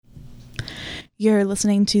You're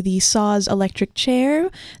listening to the Saw's Electric Chair,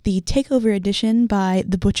 the takeover edition by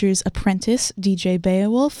the Butcher's Apprentice, DJ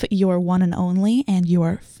Beowvlf, your one and only and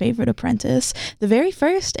your favorite apprentice, the very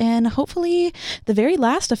first and hopefully the very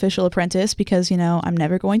last official apprentice, because, you know, I'm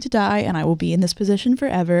never going to die and I will be in this position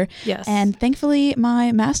forever. Yes. And thankfully,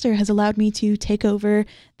 my master has allowed me to take over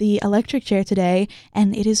the electric chair today,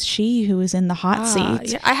 and it is she who is in the hot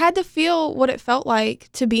seat. Yeah, I had to feel what it felt like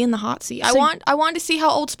to be in the hot seat. I wanted to see how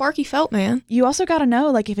old Sparky felt, man. You also got to know,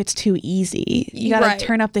 like, if it's too easy. You got to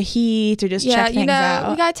turn up the heat or just check things out.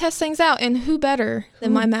 We got to test things out, and who better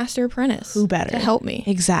than my Master Apprentice? Who better? To help me.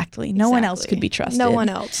 Exactly. No one else could be trusted. No one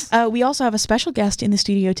else. We also have a special guest in the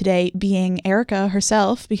studio today, being Erica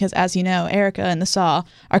herself, because as you know, Erica and the Saw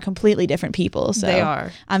are completely different people. So they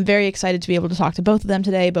are. I'm very excited to be able to talk to both of them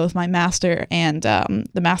today, both my master and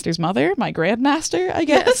the master's mother, my grandmaster, I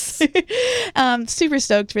guess. Yes. Super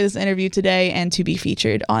stoked for this interview today and to be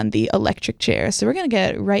featured on the electric chair. So we're going to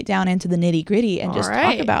get right down into the nitty gritty and just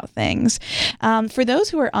talk about things. For those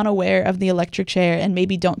who are unaware of the electric chair and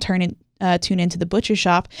maybe don't tune into the butcher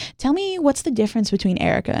shop, tell me, what's the difference between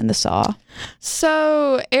Erica and the Saw?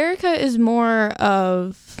 So Erica is more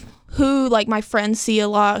of who, like, my friends see a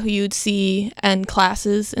lot, who you'd see in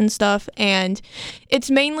classes and stuff, and it's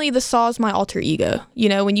mainly the Saw's my alter ego. You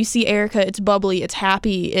know, when you see Erica, it's bubbly, it's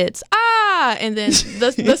happy, it's and then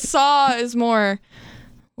the Saw is more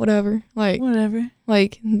whatever, like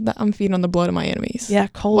I'm feeding on the blood of my enemies. Yeah,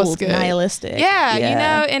 cold, nihilistic. Yeah, you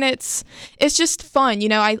know, and it's just fun. You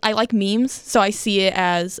know, I like memes, so I see it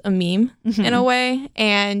as a meme in a way,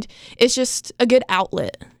 and it's just a good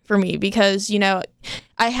outlet for me because, you know,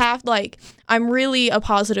 I'm really a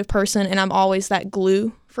positive person and I'm always that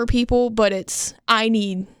glue for people, but I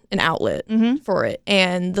need an outlet for it,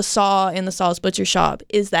 and the Saw and the Saw's Butcher Shop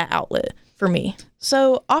is that outlet for me.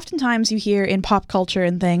 So oftentimes you hear in pop culture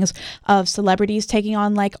and things of celebrities taking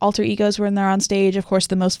on like alter egos when they're on stage. Of course,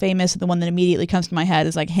 the most famous, the one that immediately comes to my head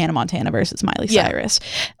is like Hannah Montana versus Miley Cyrus.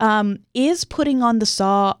 Is putting on the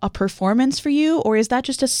Saw a performance for you, or is that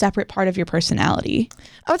just a separate part of your personality?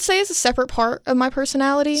 I would say it's a separate part of my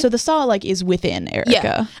personality. So the Saw like is within Erica.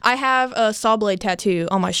 Yeah. I have a saw blade tattoo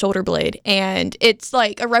on my shoulder blade, and it's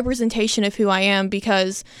like a representation of who I am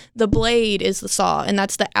because the blade is the Saw and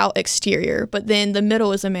that's the out exterior, but then the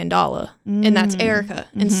middle is a mandala and that's Erica.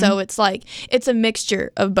 And so it's like, it's a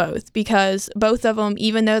mixture of both because both of them,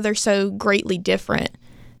 even though they're so greatly different,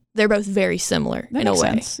 they're both very similar in a way.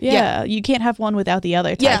 Sense. Yeah, you can't have one without the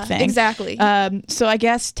other type thing. Exactly. So I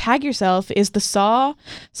guess tag yourself is the Saw.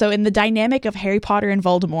 So in the dynamic of Harry Potter and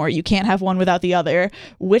Voldemort, you can't have one without the other.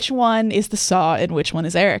 Which one is the Saw and which one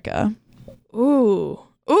is Erica?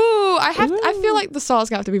 I feel like the Saw's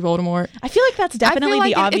got to be Voldemort. I feel like that's definitely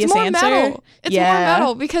the obvious answer. Metal. It's more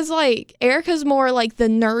metal because like Erica's more like the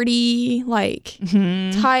nerdy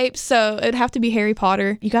type, so it'd have to be Harry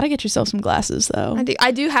Potter. You got to get yourself some glasses though.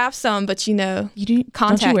 I do have some, but you know,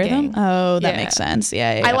 contact. Don't you wear them? Oh, that makes sense.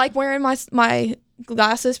 Yeah. I like wearing my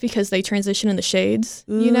glasses because they transition in the shades.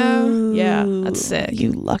 You know, yeah, that's sick.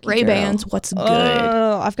 You lucky Ray-Bans. What's good?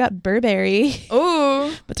 Oh, I've got Burberry.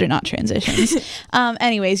 Oh, but they're not transitions.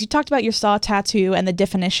 Anyways, you talked about your Saw tattoo and the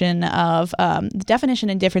definition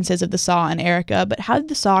and differences of the Saw and Erica. But how did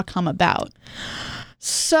the Saw come about?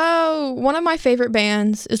 So one of my favorite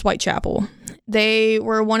bands is Whitechapel. They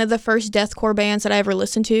were one of the first deathcore bands that I ever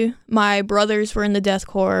listened to. My brothers were in the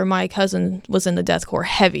deathcore. My cousin was in the deathcore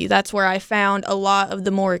heavy. That's where I found a lot of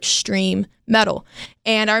the more extreme metal.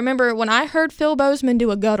 And I remember when I heard Phil Bozeman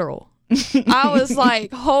do a guttural, I was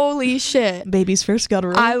like, holy shit. Baby's first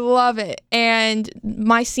guttural. I love it. And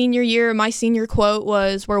my senior year, my senior quote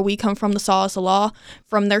was, where we come from, the Saw is the law,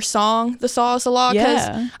 from their song, The Saw is the Law.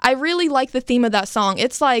 Because I really like the theme of that song.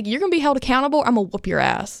 It's like, you're going to be held accountable, I'm going to whoop your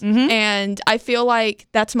ass. And I feel like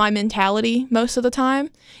that's my mentality most of the time.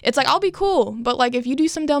 It's like, I'll be cool, but like if you do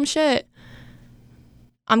some dumb shit,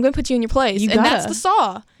 I'm going to put you in your place. And that's the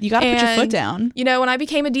Saw. You got to put your foot down. You know, when I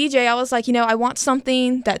became a DJ, I was like, you know, I want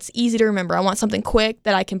something that's easy to remember. I want something quick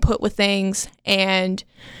that I can put with things. And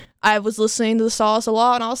I was listening to the Saw is the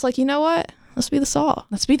Law, and I was like, you know what? Let's be the Saw.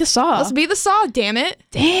 Let's be the Saw. Let's be the Saw, damn it.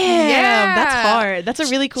 Damn. Yeah. That's hard. That's a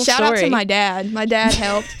really cool story. Shout out to my dad. My dad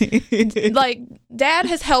helped. Dad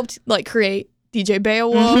has helped, create DJ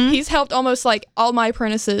Beowvlf. He's helped almost, all my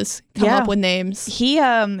apprentices come up with names. He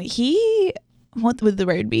what would the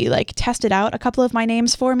word be, tested out a couple of my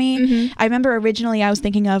names for me. I remember originally I was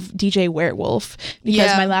thinking of DJ Werewolf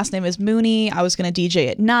because my last name is Mooney. I was going to DJ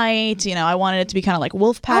at night. You know, I wanted it to be kind of like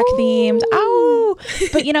Wolfpack themed. Ow!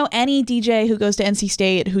 But any DJ who goes to NC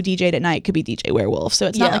State who DJ'd at night could be DJ Werewolf, so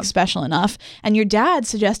it's not like special enough. And your dad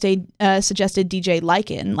suggested DJ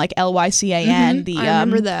Lycan, like Lycan. I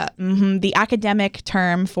remember that. The academic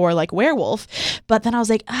term for like werewolf. But then I was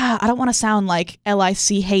like, I don't want to sound like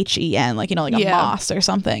Lychen, like a moss or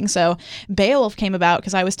something. So Beowulf came about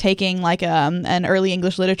because I was taking like an early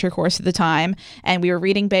English literature course at the time, and we were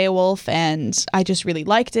reading Beowulf, and I just really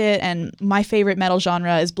liked it. And my favorite metal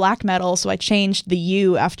genre is black metal, so I changed the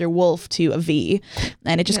U after wolf to a V,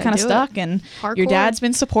 and it just kind of stuck. And Hardcore. Your dad's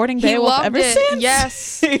been supporting Beowulf ever since.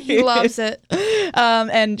 Yes, he loves it.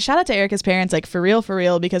 And shout out to Erica's parents, like for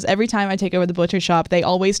real, because every time I take over the butcher shop, they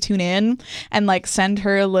always tune in and like send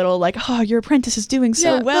her a little like, oh, your apprentice is doing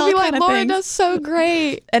so well, they'll be kind like, of Lauren thing. does so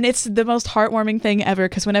great. And it's the most heartwarming thing ever,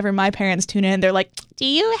 because whenever my parents tune in, they're like, do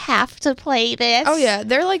you have to play this? Oh yeah,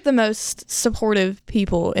 they're like the most supportive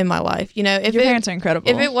people in my life. If your parents are incredible.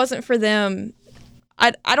 If it wasn't for them,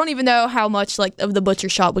 I don't even know how much like of the butcher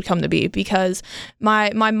shop would come to be, because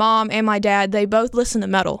my mom and my dad, they both listen to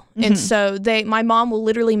metal. And so my mom will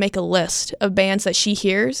literally make a list of bands that she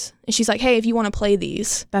hears, and she's like, hey, if you want to play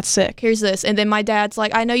these, that's sick, here's this. And then my dad's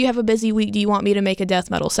like, I know you have a busy week, do you want me to make a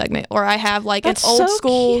death metal segment? Or I have like an old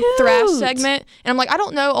school thrash segment, and I'm like, I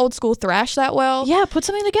don't know old school thrash that well. Yeah, put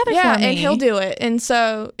something together for me. And he'll do it. And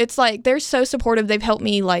so it's like, they're so supportive. They've helped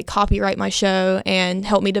me like copyright my show and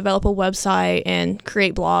help me develop a website and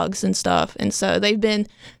create blogs and stuff. And so they've been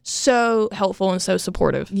so helpful and so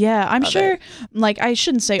supportive. Yeah, I'm sure, like, I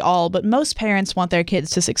shouldn't say all, but most parents want their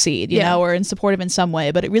kids to succeed, you know, or in supportive in some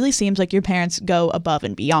way, but it really seems like your parents go above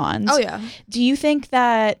and beyond. Oh, yeah. Do you think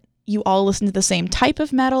that you all listen to the same type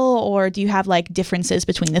of metal, or do you have like differences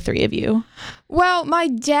between the three of you? Well, my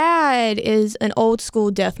dad is an old school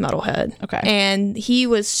death metal head. Okay. And he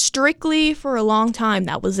was strictly, for a long time,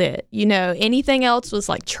 that was it. Anything else was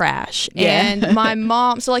like trash. Yeah. And my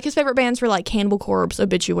mom, so like his favorite bands were like Cannibal Corpse,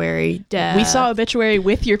 Obituary, Death. We saw Obituary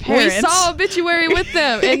with your parents. We saw Obituary with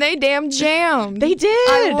them, and they damn jammed. They did.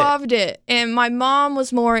 I loved it. And my mom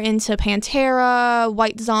was more into Pantera,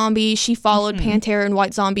 White Zombie. She followed Pantera and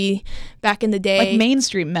White Zombie back in the day, like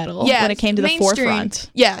mainstream metal, when it came to the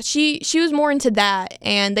forefront. Yeah, she was more into that,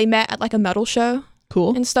 and they met at like a metal show.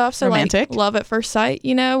 Cool. And stuff. So romantic. Like love at first sight,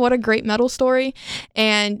 what a great metal story.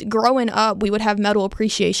 And growing up, we would have metal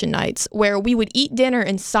appreciation nights where we would eat dinner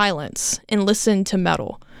in silence and listen to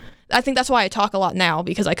metal. I think that's why I talk a lot now,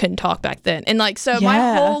 because I couldn't talk back then. And like, so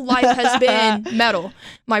my whole life has been metal.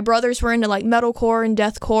 My brothers were into like metalcore and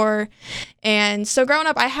deathcore. And so growing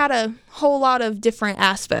up, I had a whole lot of different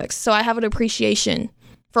aspects. So I have an appreciation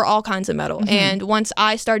for all kinds of metal. And once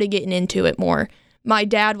I started getting into it more, my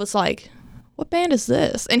dad was like, what band is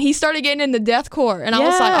this? And he started getting into deathcore, and I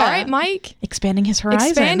was like, all right, Mike, expanding his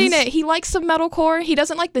horizons, expanding it. He likes some metalcore. He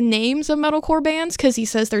doesn't like the names of metalcore bands because he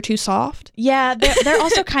says they're too soft. Yeah, they're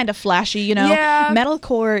also kind of flashy, Yeah.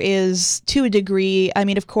 Metalcore is, to a degree, I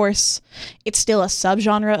mean, of course, it's still a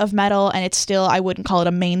subgenre of metal, and it's still, I wouldn't call it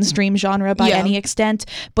a mainstream genre by any extent,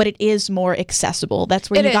 but it is more accessible.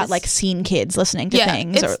 That's where you got like scene kids listening to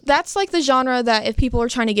things. That's like the genre that if people are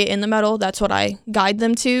trying to get in the metal, that's what I guide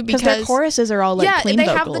them to, because their choruses are all like clean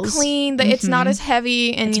vocals. Have the clean. It's not as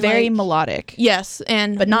heavy, and it's very melodic. Yes,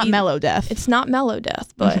 but not mellow death. It's not mellow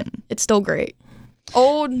death, but it's still great.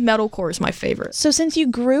 Old metalcore is my favorite. So since you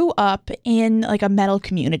grew up in like a metal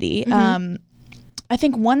community, I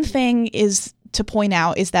think one thing is to point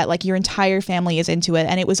out is that like your entire family is into it,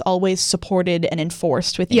 and it was always supported and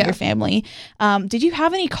enforced within your family. Did you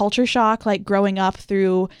have any culture shock like growing up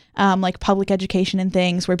through like public education and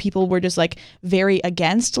things where people were just like very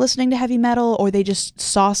against listening to heavy metal, or they just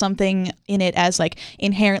saw something in it as like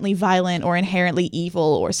inherently violent or inherently evil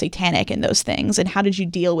or satanic and those things? And how did you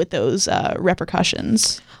deal with those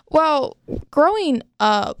repercussions? Well, growing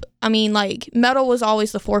up, I mean, like, metal was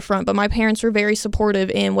always the forefront, but my parents were very supportive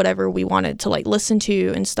in whatever we wanted to, like, listen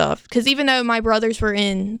to and stuff. Because even though my brothers were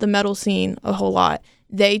in the metal scene a whole lot,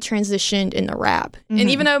 they transitioned into rap. And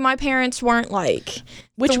even though my parents weren't, like,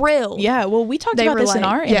 thrilled. Yeah, well, we talked about this in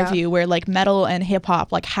our interview where, like, metal and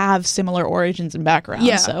hip-hop, like, have similar origins and backgrounds.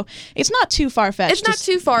 Yeah. So it's not too far-fetched. It's not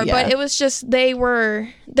too far, but it was just they were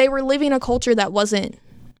living a culture that wasn't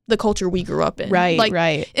the culture we grew up in. Right, like,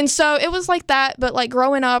 right. And so it was like that, but like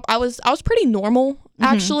growing up, I was pretty normal.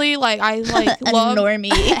 actually. Like I like love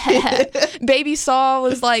normie. Baby Saw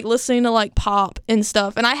was like listening to like pop and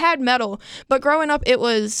stuff, and I had metal, but growing up it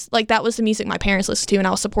was like that was the music my parents listened to, and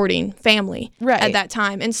I was supporting family at that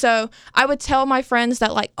time. And so I would tell my friends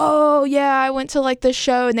that like, oh yeah, I went to like this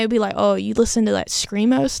show, and they'd be like, oh, you listen to that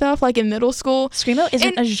screamo stuff like in middle school. Screamo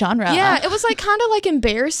isn't a genre. Yeah, it was like kind of like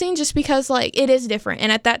embarrassing just because like it is different,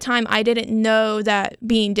 and at that time I didn't know that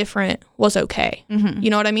being different was okay. You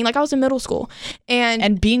know what I mean? Like I was in middle school,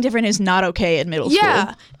 and being different is not okay in middle school.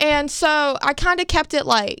 Yeah, and so I kind of kept it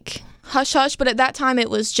like hush hush, but at that time it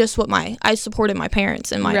was just what I supported my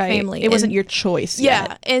parents and my family. It wasn't your choice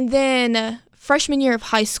yet. And then freshman year of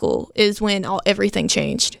high school is when everything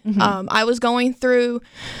changed. I was going through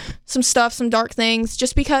some stuff, some dark things,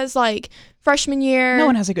 just because like freshman year, no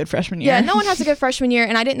one has a good freshman year. Yeah, no one has a good freshman year,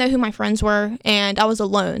 and I didn't know who my friends were, and I was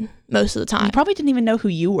alone most of the time. You probably didn't even know who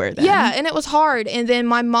you were then. Yeah, and it was hard. And then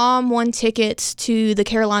my mom won tickets to the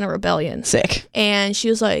Carolina Rebellion. Sick. And she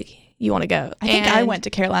was like, you want to go? I think I went to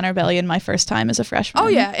Carolina Rebellion my first time as a freshman. Oh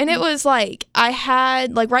yeah, and it was like I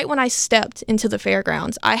had like right when I stepped into the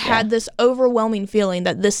fairgrounds, I had this overwhelming feeling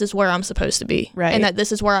that this is where I'm supposed to be, and that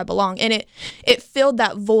this is where I belong, and it filled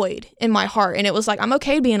that void in my heart, and it was like I'm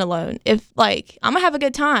okay being alone if like I'm gonna have a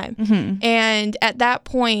good time, and at that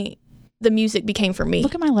point the music became for me.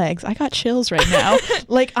 Look at my legs. I got chills right now.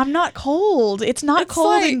 Like, I'm not cold. It's not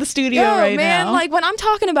cold like, in the studio right now. Like, when I'm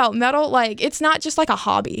talking about metal, like, it's not just like a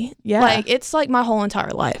hobby. Yeah. Like, it's like my whole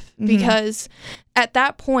entire life. Because at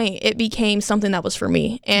that point, it became something that was for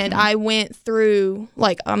me. And I went through,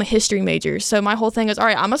 like, I'm a history major. So my whole thing is, all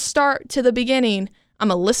right, I'm going to start to the beginning. I'm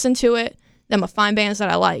going to listen to it. Then I'm going to find bands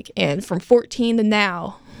that I like. And from 14 to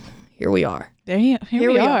now, here we are. Here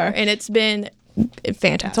we are. And it's been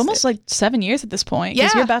fantastic. It's almost like 7 years at this point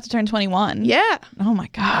because you're about to turn 21. Yeah. Oh my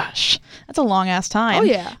gosh. That's a long ass time. Oh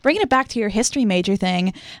yeah. Bringing it back to your history major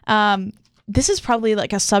thing, this is probably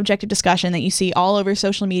like a subject of discussion that you see all over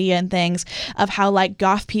social media and things of how like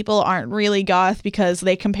goth people aren't really goth because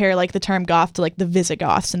they compare like the term goth to like the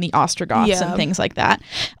Visigoths and the Ostrogoths and things like that.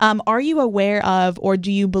 Are you aware of, or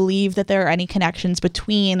do you believe that there are any connections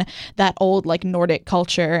between that old like Nordic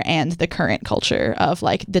culture and the current culture of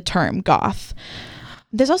like the term goth?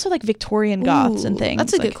 There's also like Victorian goths and things.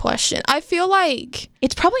 That's a good question. I feel like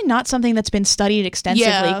it's probably not something that's been studied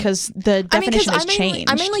extensively because the definition has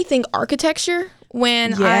changed. I mainly think architecture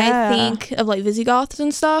when I think of like Visigoths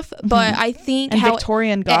and stuff, but I think and how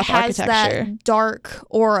Victorian goth it has architecture, that dark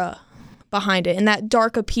aura behind it and that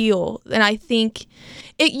dark appeal, and I think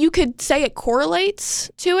you could say it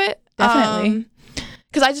correlates to it. Definitely.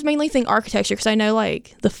 Because I just mainly think architecture, because I know,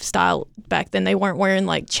 like, the style back then, they weren't wearing,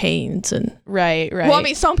 like, chains and... Right. Well, I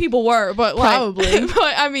mean, some people were, but, like... Probably.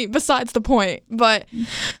 But, I mean, besides the point. But,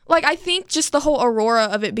 like, I think just the whole aurora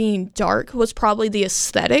of it being dark was probably the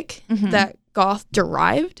aesthetic that goth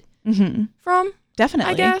derived from.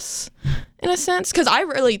 Definitely. I guess, in a sense. Because I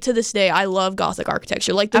really, to this day, I love Gothic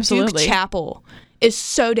architecture. Like, the Duke Chapel is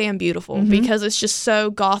so damn beautiful because it's just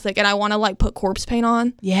so Gothic, and I want to like put corpse paint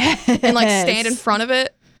on and like stand in front of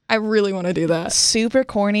it. I really want to do that. Super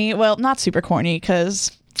corny. Well, not super corny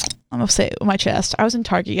because I'm gonna say it with my chest. I was in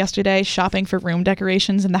Target yesterday shopping for room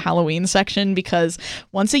decorations in the Halloween section because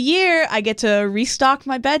once a year I get to restock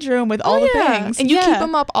my bedroom with all the things. And you keep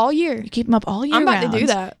them up all year. You keep them up all year I'm about round. to do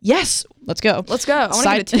that. Yes. Let's go. Let's go. I want to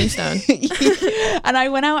get a tombstone. And I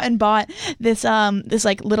went out and bought this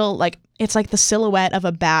like little like it's like the silhouette of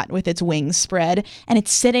a bat with its wings spread, and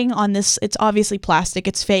it's sitting on this. It's obviously plastic.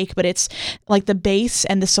 It's fake, but it's like the base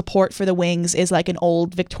and the support for the wings is like an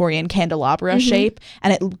old Victorian candelabra shape,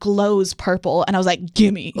 and it glows purple. And I was like,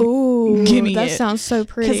 "Gimme, gimme!" That sounds so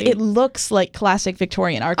pretty because it looks like classic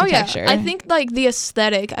Victorian architecture. Oh yeah, I think like the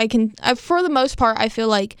aesthetic. For the most part, I feel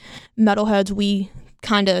like metalheads we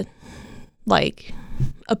kind of like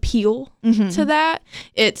appeal to that.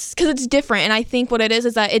 It's because it's different, and I think what it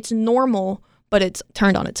is that it's normal but it's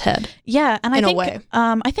turned on its head. Yeah, and in a way.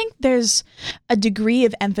 I think there's a degree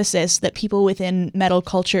of emphasis that people within metal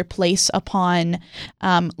culture place upon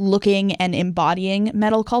looking and embodying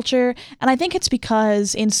metal culture, and I think it's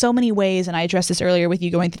because in so many ways, and I addressed this earlier with you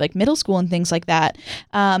going through like middle school and things like that,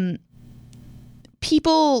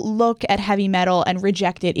 people look at heavy metal and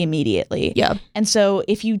reject it immediately. Yeah. And so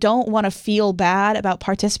if you don't want to feel bad about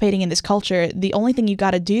participating in this culture, the only thing you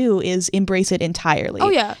got to do is embrace it entirely.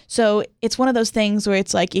 Oh, yeah. So it's one of those things where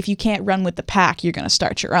it's like, if you can't run with the pack, you're going to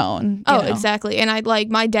start your own. Oh, exactly. And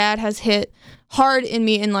my dad has hit hard in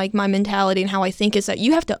me in like my mentality and how I think is that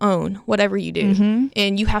you have to own whatever you do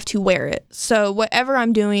and you have to wear it. So whatever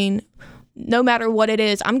I'm doing, no matter what it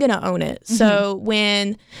is, I'm gonna own it. So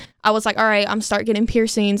when I was like, all right, I'm start getting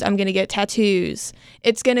piercings, I'm gonna get tattoos,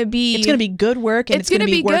 it's gonna be good work, and it's gonna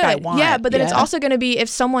be work good. I want. Yeah, but then it's also gonna be, if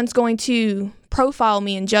someone's going to profile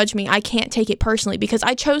me and judge me, I can't take it personally because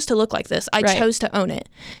I chose to look like this. I chose to own it.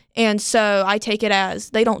 And so I take it as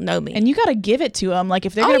they don't know me. And you got to give it to them. Like,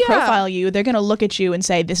 if they're going to profile you, they're going to look at you and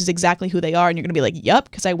say, this is exactly who they are. And you're going to be like, yep,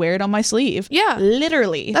 because I wear it on my sleeve. Yeah.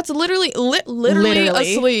 Literally. That's literally a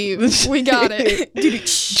sleeve. We got it.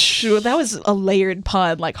 That was a layered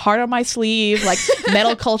pun. Like, heart on my sleeve, like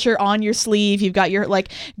metal culture on your sleeve. You've got your,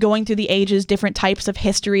 like, going through the ages, different types of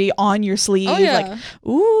history on your sleeve. Oh, yeah. Like,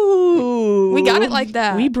 ooh. We got it like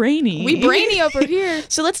that. We brainy. We brainy over here.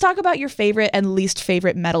 So let's talk about your favorite and least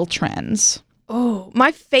favorite metal trends. Oh,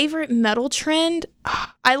 my favorite metal trend,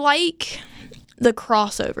 I like the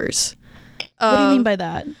crossovers. What do you mean by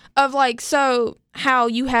that? Of like, so how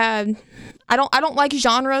you have, I don't like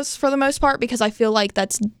genres for the most part because I feel like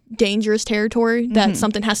that's dangerous territory, that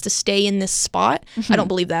something has to stay in this spot. I don't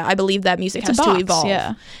believe that. I believe that music has to evolve.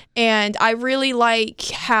 Yeah. And I really like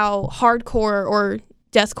how hardcore or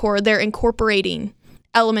deathcore, they're incorporating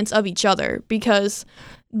elements of each other, because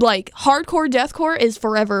like hardcore deathcore is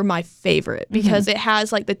forever my favorite because it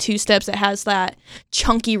has like the two steps, it has that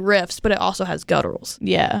chunky riffs, but it also has gutturals.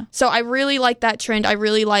 Yeah. So I really like that trend. I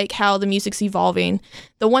really like how the music's evolving.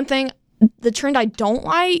 The trend I don't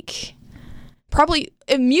like, probably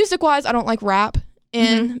music wise, I don't like rap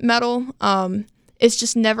in metal. It's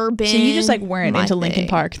just never been. So you just like weren't into Linkin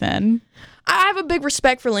Park then? I have a big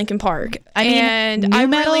respect for Linkin Park. I mean, and new I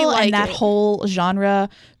metal really like and that whole genre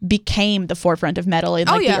became the forefront of metal in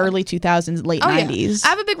like the early 2000s, late 90s. I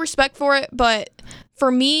have a big respect for it, but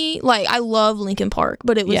for me, like, I love Linkin Park,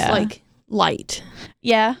 but it was like light.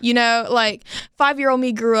 Yeah. You know, like 5-year-old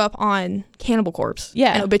me grew up on Cannibal Corpse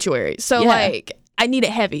and Obituary. So like I need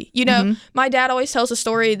it heavy. You know, my dad always tells a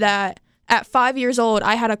story that at 5 years old,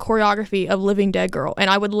 I had a choreography of Living Dead Girl, and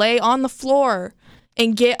I would lay on the floor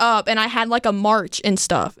and get up, and I had like a march and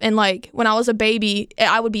stuff. And like when I was a baby,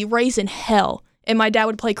 I would be raising hell, and my dad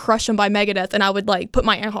would play Crush 'Em by Megadeth, and I would like put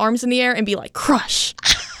my arms in the air and be like, crush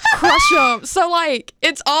 'em. So like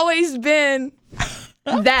it's always been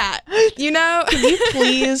that, you know. Can you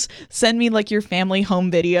please send me like your family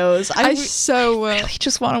home videos? I so will. I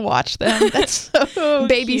just want to watch them. That's so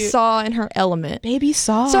Baby cute. Saw in her element. Baby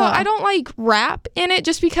Saw. So I don't like rap in it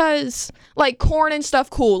just because like Korn and stuff,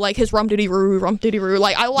 cool, like his rum diddy roo.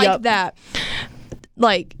 Like I like that.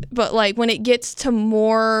 Like, but like when it gets to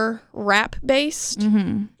more rap based,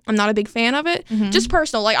 I'm not a big fan of it. Just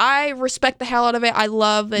personal. Like I respect the hell out of it. I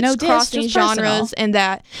love that it's crossing genres and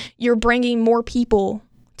that you're bringing more people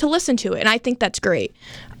to listen to it, and I think that's great.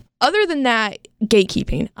 Other than that,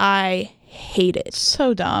 gatekeeping, I hate it.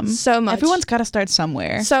 So dumb. So much. Everyone's got to start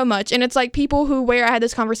somewhere. So much. And it's like people who wear, I had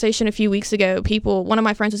this conversation a few weeks ago, one of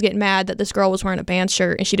my friends was getting mad that this girl was wearing a band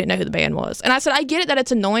shirt and she didn't know who the band was. And I said, I get it that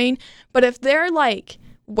it's annoying, but if they're like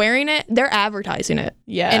wearing it, they're advertising it.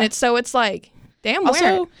 Yeah. And it's like, damn,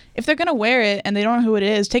 wear it. If they're gonna wear it and they don't know who it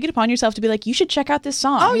is, take it upon yourself to be like, you should check out this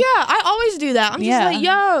song. Oh yeah, I always do that. I'm just like,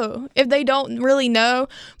 yo, if they don't really know.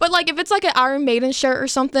 But like if it's like an Iron Maiden shirt or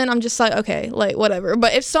something, I'm just like, okay, like whatever.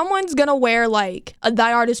 But if someone's gonna wear like a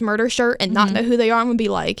Die Artist Murder shirt and not know who they are, I'm gonna be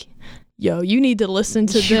like, yo, you need to listen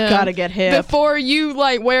to them. You gotta get hip before you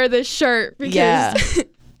like wear this shirt, because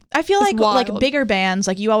I feel like bigger bands,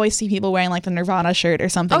 like you always see people wearing like the Nirvana shirt or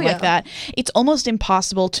something like that. It's almost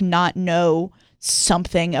impossible to not know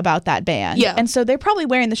something about that band. Yeah. And so they're probably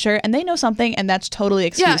wearing the shirt and they know something, and that's totally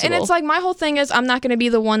excusable. Yeah, and it's like my whole thing is I'm not going to be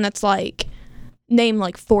the one that's like name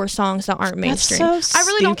like 4 songs that aren't mainstream. That's so I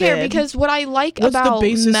really don't care, because what I like about the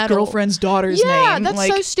bassist metal, girlfriend's daughter's name? Yeah, that's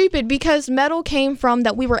so stupid, because metal came from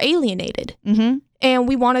that we were alienated. And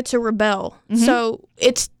we wanted to rebel. So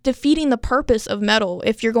it's defeating the purpose of metal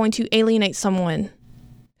if you're going to alienate someone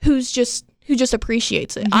who just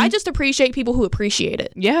appreciates it. I just appreciate people who appreciate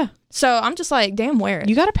it. Yeah. So I'm just like, damn, wear it.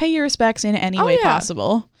 You got to pay your respects in any way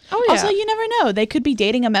possible. Oh, yeah. Also, you never know. They could be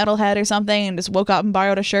dating a metalhead or something and just woke up and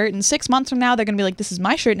borrowed a shirt, and 6 months from now, they're going to be like, this is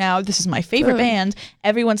my shirt now. This is my favorite band.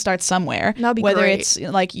 Everyone starts somewhere. That'd be Whether great. it's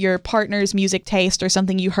like your partner's music taste or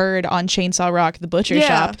something you heard on Chainsaw Rock, the Butcher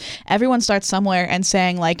Shop. Everyone starts somewhere and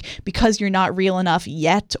saying like, because you're not real enough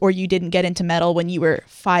yet, or you didn't get into metal when you were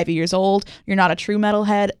 5 years old, you're not a true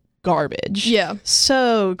metalhead. Garbage. Yeah.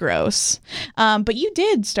 So gross. But you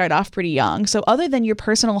did start off pretty young. So other than your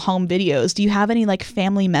personal home videos, do you have any like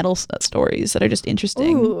family metal stories that are just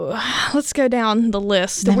interesting? Ooh, let's go down the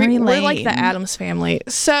list. We're like the Addams family.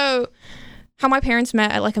 So how my parents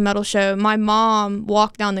met at like a metal show, my mom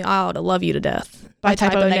walked down the aisle to Love You to Death by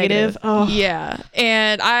Typo Negative. Oh. Yeah.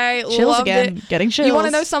 And I chills loved again. it. Getting chills. You want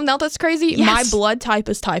to know something else that's crazy? Yes. My blood type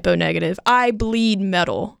is Typo Negative. I bleed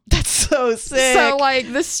metal. That's so sick. So like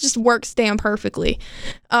this just works damn perfectly.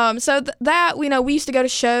 So that we used to go to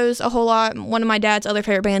shows a whole lot. One of my dad's other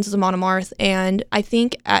favorite bands is Amon Amarth, and I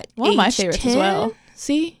think at one age of my favorites 10, as well.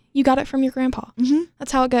 See, you got it from your grandpa. Mm-hmm.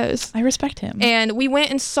 That's how it goes. I respect him. And we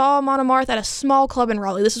went and saw Amon Amarth at a small club in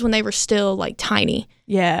Raleigh. This is when they were still like tiny.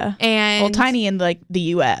 Yeah. And tiny in like the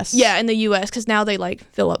U.S. Yeah, in the U.S. because now they like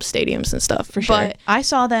fill up stadiums and stuff. For sure. But I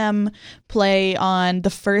saw them play on the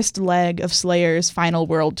first leg of Slayer's final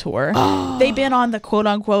world tour. Oh. They've been on the quote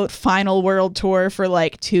unquote final world tour for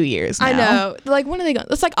like 2 years now. I know. Like, when are they going?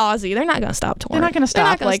 It's like Ozzy. They're not going to stop touring. They're not going to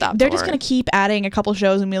stop. They're just going to keep adding a couple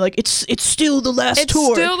shows and be like, it's still the last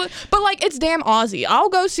tour. But like, it's damn Ozzy. I'll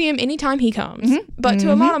go see him anytime he comes. Mm-hmm. But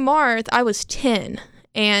to Amon Amarth, I was 10.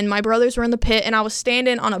 And my brothers were in the pit, and I was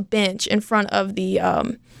standing on a bench in front of the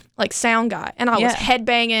like sound guy, and I was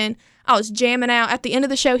headbanging. I was jamming out. At the end of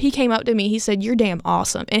the show, he came up to me. He said, "You're damn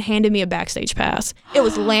awesome," and handed me a backstage pass. It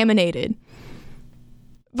was laminated.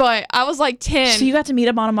 But I was like 10. So you got to meet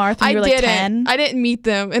Amon Amarth when you were like 10? I didn't meet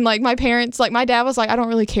them. And like my parents, like my dad was like, "I don't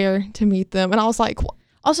really care to meet them," and I was like,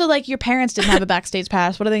 also, like, your parents didn't have a backstage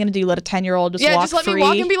pass. What are they going to do? Let a 10-year-old just walk free? Yeah, just let me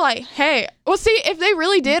walk and be like, hey. Well, see, if they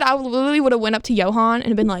really did, I literally would have went up to Johan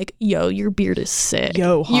and been like, yo, your beard is sick.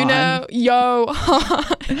 Johan. You know? Johan.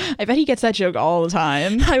 I bet he gets that joke all the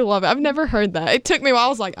time. I love it. I've never heard that. It took me a while. I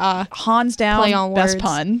was like, Hands down, play on best words.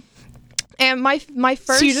 Pun. And my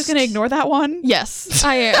first... So you're just going to ignore that one? Yes,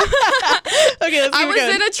 I am. Okay, let's I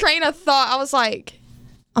was in a train of thought. I was like...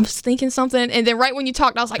 I'm just thinking something, and then right when you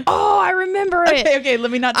talked, I was like, "Oh, I remember it." Okay,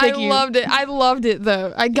 let me not take you. I loved it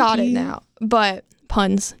though. I got it now. But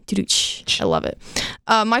puns, I love it.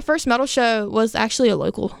 My first metal show was actually a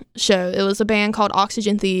local show. It was a band called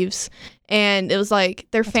Oxygen Thieves, and it was like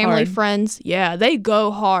their family friends. Yeah, they go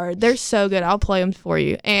hard. They're so good. I'll play them for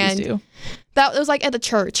you. And that it was like at the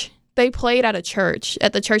church. They played at the church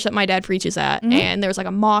that my dad preaches at, and there was like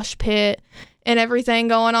a mosh pit and everything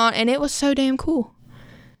going on, and it was so damn cool.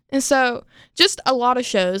 And so, just a lot of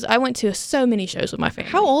shows. I went to so many shows with my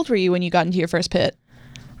family. How old were you when you got into your first pit?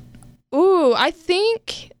 Ooh, I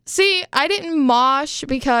think... See, I didn't mosh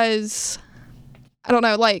because... I don't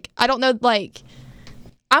know,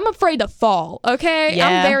 I'm afraid to fall, okay? Yeah.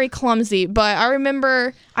 I'm very clumsy, but I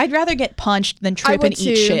remember... I'd rather get punched than trip and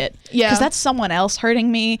eat shit. Yeah. Because that's someone else hurting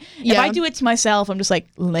me. Yeah. If I do it to myself, I'm just like,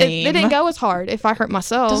 lame. It didn't go as hard if I hurt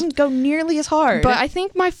myself. It doesn't go nearly as hard. But I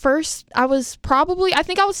think I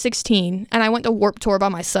was 16, and I went to Warped Tour by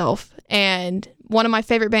myself. And one of my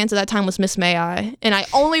favorite bands at that time was Miss May I. And I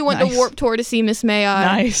only went to Warped Tour to see Miss May I.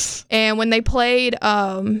 Nice. And when they played...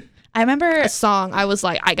 I remember a song, I was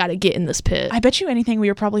like, I gotta get in this pit. I bet you anything we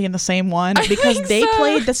were probably in the same one because they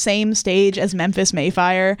played the same stage as Memphis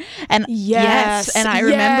Mayfire. And yes, and I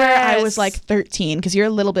remember I was like 13 because you're a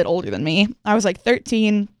little bit older than me. I was like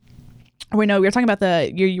 13. Wait, no, we were talking about the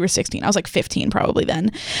year you were 16. I was like 15 probably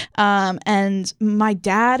then. And my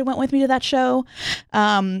dad went with me to that show.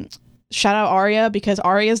 Shout out Arya because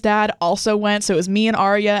Arya's dad also went. So it was me and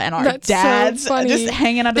Arya and our dads just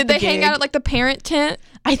hanging out at the gig. Did they hang out at like the parent tent?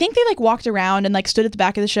 I think they like walked around and like stood at the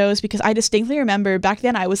back of the shows because I distinctly remember back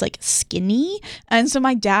then I was like skinny. And so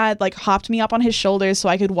my dad like hopped me up on his shoulders so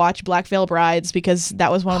I could watch Black Veil Brides because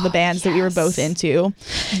that was one of the bands that we were both into.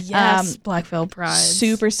 Yes, Black Veil Brides.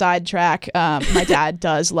 Super sidetrack. My dad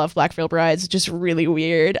does love Black Veil Brides. Just really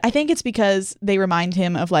weird. I think it's because they remind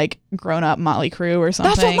him of like grown up Motley Crue or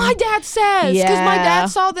something. That's what my dad says. Because my dad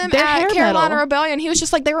saw them at Carolina Rebellion. He was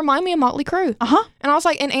just like, they remind me of Motley Crue. And I was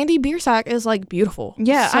like, and Andy Biersack is like beautiful.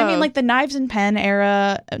 Yeah, so, I mean, like the Knives and Pens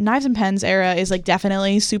era is like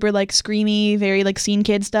definitely super like screamy, very like scene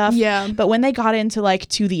kid stuff. Yeah. But when they got into like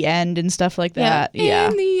To the End and stuff like that,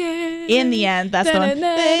 In the end, that's the one.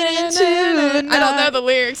 I don't know the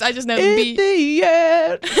lyrics. I just know the beat. The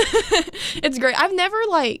end. It's great. I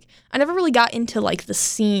never really got into like the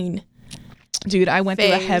scene. Dude, I went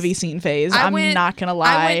through a heavy scene phase. I'm not gonna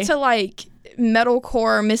lie. I went to like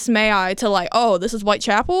metalcore Miss May I to like, oh, this is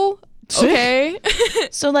Whitechapel. Okay.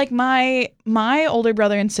 So like my older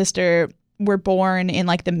brother and sister were born in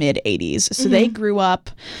like the mid 80s. So they grew up,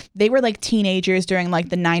 they were like teenagers during like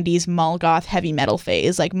the 90s mall goth heavy metal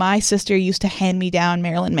phase. Like my sister used to hand me down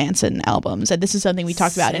Marilyn Manson albums. And this is something we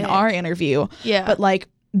talked about in our interview. Yeah. But like,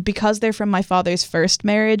 because they're from my father's first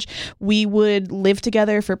marriage, we would live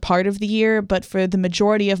together for part of the year. But for the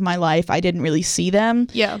majority of my life, I didn't really see them.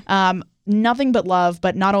 Yeah. Nothing but love,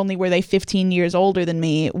 but not only were they 15 years older than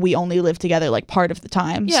me, we only lived together like part of the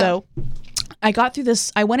time. Yeah. So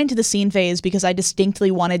I went into the scene phase because I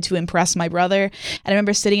distinctly wanted to impress my brother. And I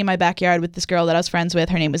remember sitting in my backyard with this girl that I was friends with.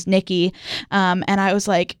 Her name was Nikki. And I was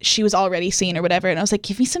like, she was already seen or whatever. And I was like,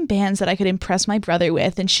 give me some bands that I could impress my brother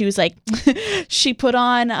with. And she was like, she put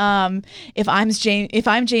on If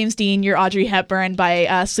I'm James Dean, You're Audrey Hepburn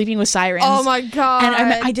by Sleeping with Sirens. Oh my God.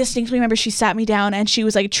 And I distinctly remember she sat me down and she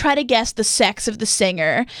was like, try to guess the sex of the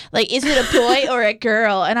singer. Like, is it a boy or a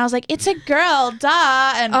girl? And I was like, it's a girl,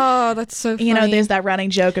 duh. And oh, that's so funny. you know, there's that running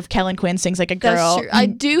joke of Kellen Quinn sings like a girl. That's true. I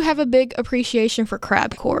do have a big appreciation for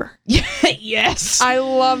crabcore. Yes. I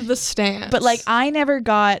love the stance. But like, I never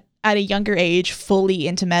got at a younger age fully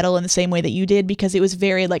into metal in the same way that you did, because it was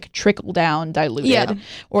very like trickle down diluted. Yeah.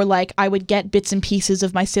 Or like I would get bits and pieces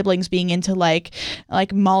of my siblings being into like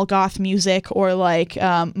mall goth music, or like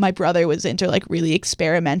my brother was into like really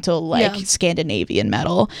experimental like Scandinavian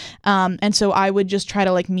metal, and so I would just try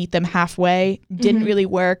to like meet them halfway. Didn't really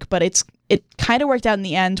work, but it kind of worked out in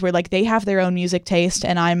the end, where like they have their own music taste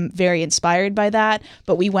and I'm very inspired by that,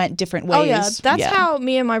 but we went different ways. Oh yeah, that's how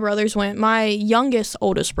me and my brothers went. My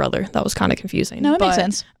oldest brother, that was kind of confusing. No, it makes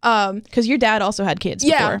sense. Because your dad also had kids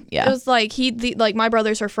before. Yeah, it was like like my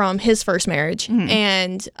brothers are from his first marriage,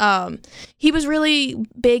 and he was really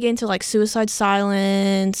big into like Suicide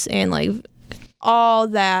Silence and like all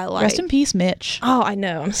that. Like, rest in peace, Mitch. Oh, I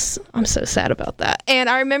know. I'm so sad about that. And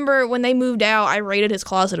I remember when they moved out, I raided his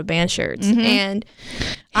closet of band shirts, and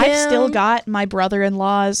I've still got my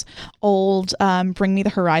brother-in-law's old Bring Me the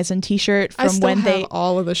Horizon t-shirt from when they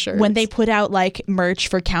all of the shirts when they put out like merch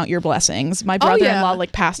for Count Your Blessings. My brother-in-law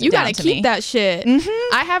like passed it down to me. You gotta keep that shit.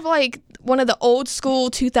 I have like one of the old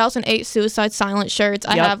school 2008 Suicide Silence shirts.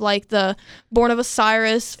 I have like the Born of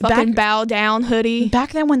Osiris fucking bow down hoodie.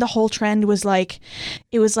 Back then when the whole trend was like,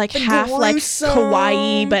 it was like half gruesome, like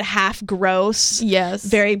kawaii but half gross. Yes.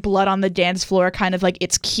 Very blood on the dance floor, kind of like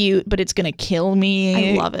it's cute but it's gonna kill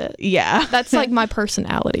me. I love it. Yeah. That's like my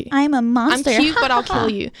personality. I'm a monster. I'm cute but I'll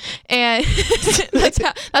kill you. And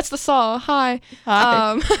that's the song. Hi.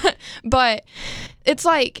 But it's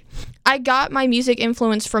like I got my music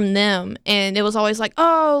influence from them, and it was always like,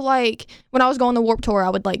 oh, like when I was going to Warped Tour, I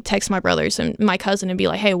would like text my brothers and my cousin and be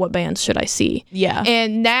like, hey, what bands should I see? Yeah.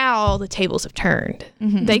 And now the tables have turned.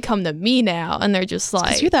 They come to me now, and they're just like,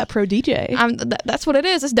 'cause you're that pro DJ. That's what it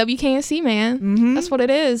is. It's WKNC, man. That's what it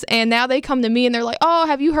is. And now they come to me and they're like, oh,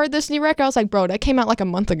 have you heard this new record? I was like, bro, that came out like a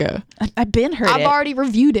month ago. I've been heard I've already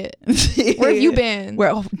reviewed it. Where have you been?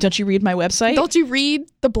 Don't you read my website? Don't you read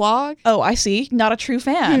the blog? Oh, I see. Not a true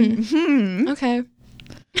fan. Okay.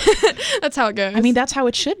 That's how it goes. I mean, that's how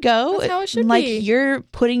it should go. That's how it should like, be. you're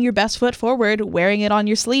putting your best foot forward, wearing it on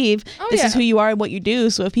your sleeve. This is who you are and what you do.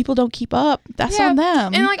 So if people don't keep up, that's on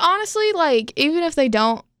them. And like, honestly, like, even if they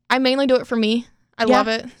don't, I mainly do it for me. I love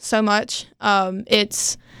it so much.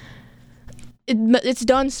 It's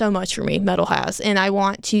done so much for me, metal has, and I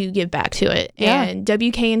want to give back to it. Yeah. And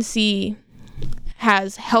WKNC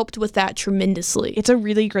has helped with that tremendously. It's a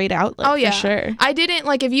really great outlet. Oh yeah, for sure. I didn't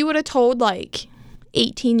like, if you would have told like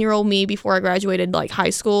 18-year-old me before I graduated like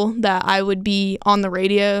high school that I would be on the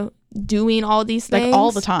radio doing all these things like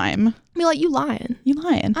all the time, I'd be like, you lying.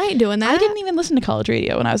 I ain't doing that. I didn't even listen to college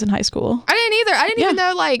radio when I was in high school. I didn't either. I didn't even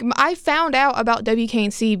know, like, I found out about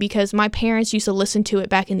WKNC because my parents used to listen to it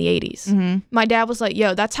back in the 80s. My dad was like,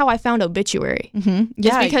 yo, that's how I found Obituary.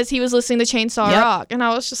 Just because he was listening to Chainsaw Rock. And I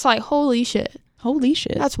was just like, holy shit.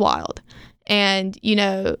 That's wild. And, you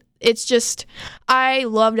know, it's just, I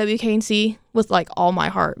love WKNC with like all my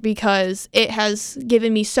heart because it has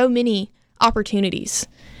given me so many opportunities.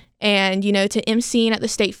 And, you know, to MCing at the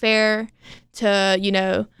state fair, to, you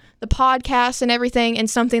know, the podcast and everything. And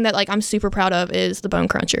something that like I'm super proud of is the Bone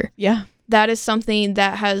Cruncher. Yeah. That is something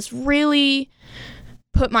that has really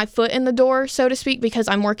put my foot in the door, so to speak, because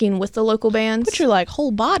I'm working with the local bands. Put your like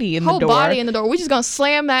whole body in the door. Whole body in the door. We're just gonna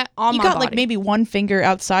slam that on my body. You got like maybe one finger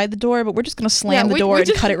outside the door, but we're just gonna slam the door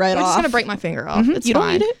and cut it right off. We're just gonna break my finger off. It's you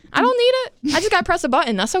fine. don't need it. I don't need it. I just gotta press a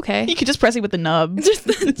button. That's okay. You could just press it with the nub. just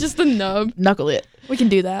the nub. Knuckle it. We can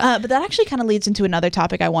do that. But that actually kind of leads into another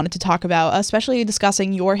topic I wanted to talk about, especially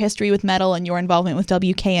discussing your history with metal and your involvement with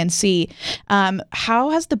WKNC. How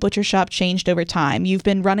has the Butcher Shop changed over time? You've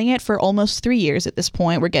been running it for almost 3 years at this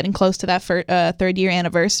point. We're getting close to that third year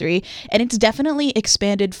anniversary, and it's definitely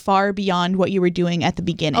expanded far beyond what you were doing at the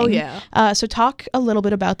beginning. Oh, yeah. So talk a little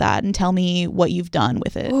bit about that and tell me what you've done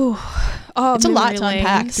with it. Ooh. Oh, it's a lot to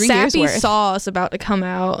unpack. 3 years worth. Sappy Saw is about to come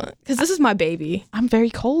out because this is my baby. I'm very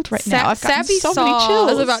cold right now. I've gotten Sappy so Saw many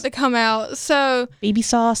chills. is about to come out. So Baby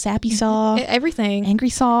Saw, Sappy Saw, everything. Angry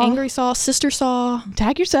Saw, Sister Saw.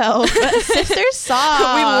 Tag yourself. Sister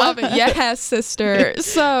Saw. We love it. Yes, sister.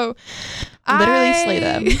 So Literally slay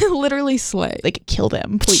them. Literally slay. Like, kill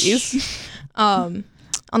them, please. On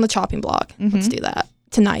the chopping block. Let's do that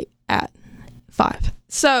tonight at 5.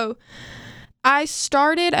 So I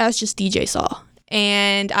started as just DJ Saw,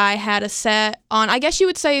 and I had a set on, I guess you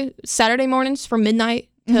would say, Saturday mornings from midnight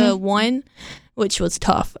to 1, which was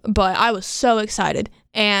tough, but I was so excited,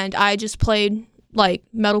 and I just played like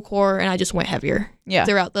metalcore, and I just went heavier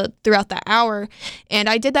throughout that hour, and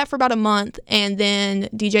I did that for about a month, and then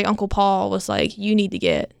DJ Uncle Paul was like, you need to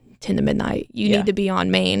get 10 to midnight, you need to be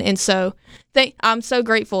on main. And so I'm so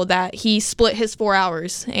grateful that he split his 4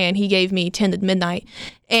 hours and he gave me 10 to midnight.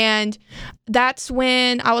 And that's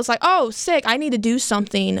when I was like, oh, sick, I need to do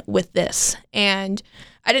something with this. And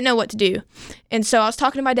I didn't know what to do. And so I was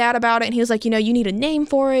talking to my dad about it, and he was like, you need a name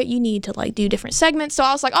for it. You need to like do different segments. So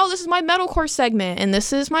I was like, oh, this is my metalcore segment, and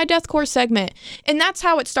this is my deathcore segment. And that's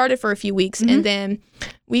how it started for a few weeks. And then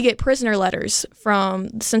we get prisoner letters from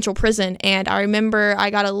the Central Prison. And I remember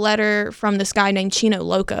I got a letter from this guy named Chino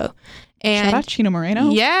Loco. And shout out Chino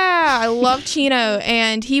Moreno. Yeah, I love Chino.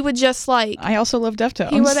 And he would just like... I also love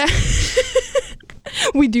Deftones. He would...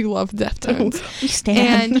 We do love Deftones. We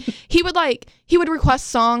stand. And he would request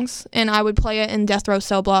songs, and I would play it in Death Row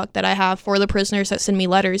Cell Block that I have for the prisoners that send me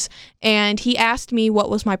letters. And he asked me what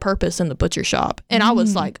was my purpose in the butcher shop. And I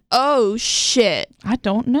was like, oh, shit. I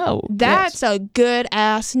don't know. That's a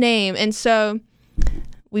good-ass name. And so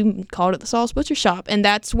we called it the Saw's Butcher Shop. And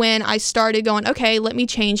that's when I started going, okay, let me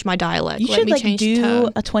change my dialect. You let should me change do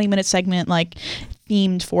tone. a 20-minute segment like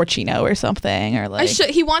themed for Chino or something, or like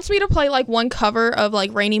he wants me to play like one cover of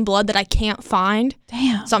like Raining Blood that I can't find.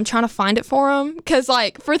 Damn. So I'm trying to find it for him, because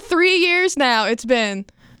like for 3 years now I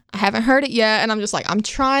haven't heard it yet, and I'm just like, I'm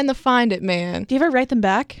trying to find it, man. Do you ever write them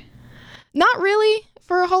back? Not really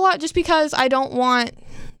for a whole lot, just because I don't want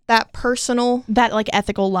that personal, that like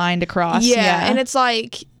ethical line to cross. Yeah. And it's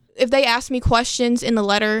like, if they ask me questions in the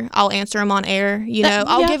letter, I'll answer them on air.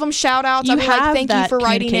 I'll give them shout outs. I'll be like, thank you for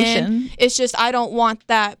writing in. It's just, I don't want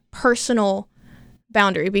that personal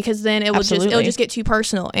boundary, because then it'll just get too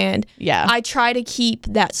personal. And I try to keep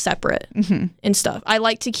that separate and stuff. I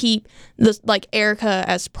like to keep this like Erica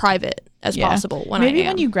as private as possible when Maybe I am.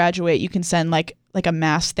 when you graduate, you can send like a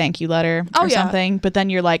mass thank you letter or something, but then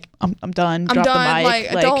you're like, I'm done. Drop the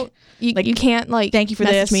mic. Like, you can't like thank you for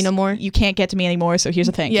this. Me no more. You can't get to me anymore. So here's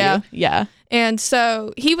a thank you. Yeah. And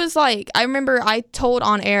so he was like, I remember I told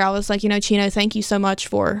on air, I was like, Chino, thank you so much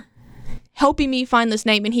for helping me find this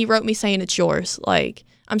name. And he wrote me saying it's yours. Like,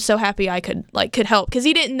 I'm so happy I could help, because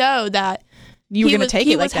he didn't know that you were going to take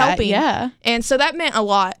it like that. Helping. Yeah. And so that meant a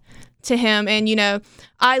lot to him. And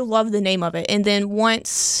I love the name of it. And then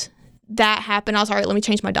once that happened, I was all right, let me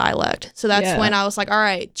change my dialect. So that's when I was like, all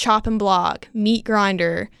right, chop and block, meat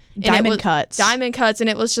grinder, diamond cuts, and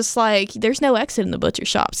it was just like, there's no exit in the butcher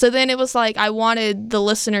shop. So then it was like, I wanted the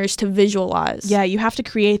listeners to visualize. Yeah, you have to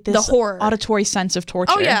create this the horror, auditory sense of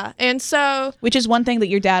torture. Oh yeah, and so, which is one thing that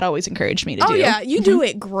your dad always encouraged me to do. Oh yeah, you do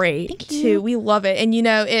it great too. We love it, and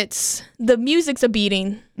it's the music's a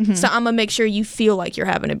beating, so I'm gonna make sure you feel like you're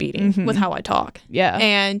having a beating with how I talk. Yeah,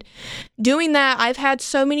 and doing that, I've had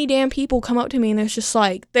so many damn people come up to me, and they're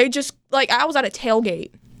just like, I was at a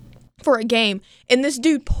tailgate for a game, and this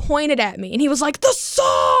dude pointed at me, and he was like, the Saw!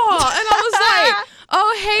 And I was like,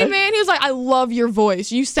 oh, hey, man. He was like, I love your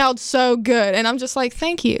voice. You sound so good. And I'm just like,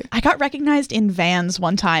 thank you. I got recognized in Vans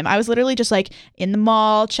one time. I was literally just like in the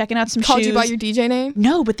mall, checking out some shoes. Called you by your DJ name?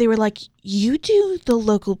 No, but they were like, you do the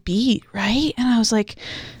local beat, right? And I was like,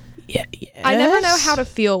 yeah. I never know how to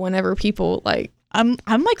feel whenever people like, I'm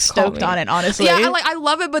like stoked on it, honestly. Yeah, I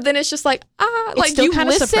love it, but then it's just like, it's like, still kind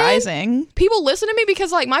of surprising. People listen to me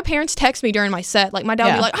because like my parents text me during my set. Like my dad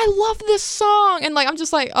would be like, I love this song, and like I'm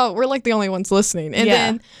just like, oh, we're like the only ones listening. And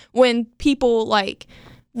then when people like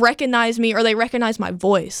recognize me or they recognize my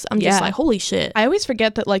voice, I'm just like, holy shit. I always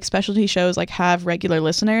forget that like specialty shows like have regular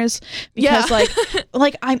listeners, because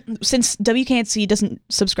like I'm, since WKNC doesn't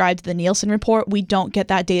subscribe to the Nielsen report, we don't get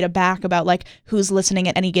that data back about like who's listening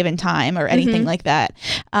at any given time or anything like that.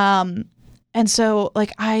 And so,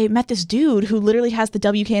 like, I met this dude who literally has the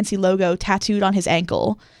WKNC logo tattooed on his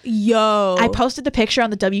ankle. Yo. I posted the picture on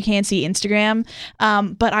the WKNC Instagram,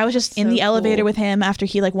 but I was just in the elevator with him after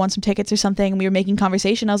he, like, won some tickets or something, and we were making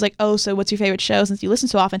conversation. I was like, oh, so what's your favorite show since you listen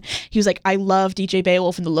so often? He was like, I love DJ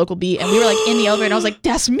Beowvlf and the local beat. And we were, like, in the elevator, and I was like,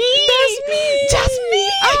 that's me! That's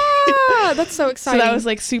me! Ah, that's so exciting. So that was,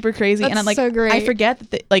 like, super crazy. That's and I'm like, so great. I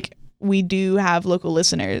forget that, like, we do have local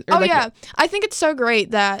listeners. I think it's so great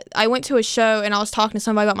that I went to a show and I was talking to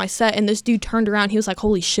somebody about my set, and this dude turned around, he was like,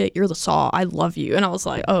 holy shit, you're the Saw, I love you. And I was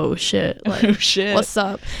like, oh shit, like, oh shit, what's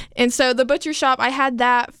up? And so the butcher shop, I had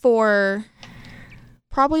that for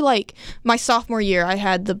probably like my sophomore year,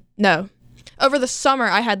 over the summer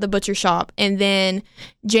I had the butcher shop, and then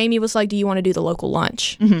Jamie was like, do you want to do the local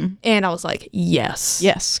lunch? Mm-hmm. And I was like, yes.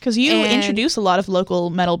 Yes, because you introduce a lot of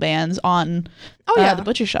local metal bands on the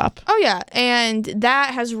butcher shop. Oh, yeah. And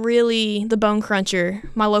that has really, the Bone Cruncher,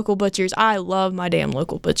 my local butchers, I love my damn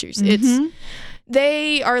local butchers. Mm-hmm.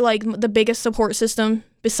 They are like the biggest support system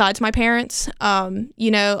besides my parents.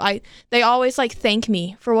 They always like thank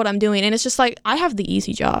me for what I'm doing. And it's just like, I have the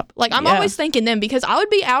easy job. Like, I'm always thanking them because I would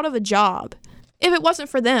be out of a job if it wasn't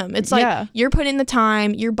for them. It's like, you're putting the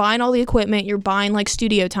time, you're buying all the equipment, you're buying like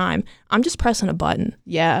studio time. I'm just pressing a button.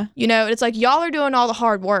 Yeah. It's like, y'all are doing all the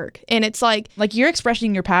hard work. And it's like you're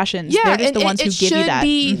expressing your passions. They're just the ones who give you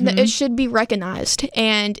that. It should be recognized.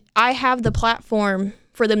 And I have the platform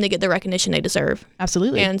for them to get the recognition they deserve.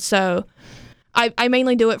 Absolutely. And so I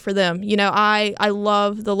mainly do it for them. I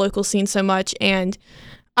love the local scene so much, and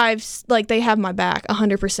they have my back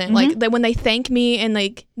 100%. Mm-hmm. Like when they thank me and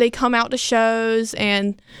they come out to shows,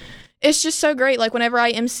 and it's just so great. Like whenever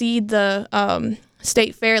I emceed the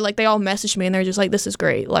state fair, like they all message me and they're just like, this is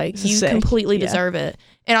great. Like you completely deserve it.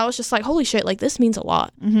 And I was just like, holy shit, like this means a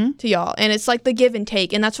lot to y'all. And it's like the give and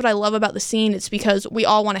take. And that's what I love about the scene. It's because we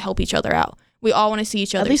all want to help each other out. We all want to see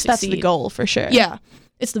each other At least succeed. That's the goal for sure. Yeah.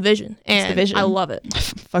 It's the vision. And I love it.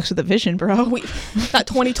 Fucks with the vision, bro. That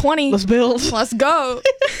 2020. Let's build. Let's go.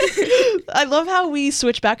 I love how we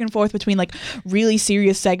switch back and forth between like really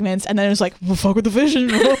serious segments, and then it's like, well, fuck with the vision.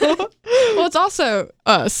 Well, it's also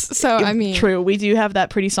us. So, I mean. True. We do have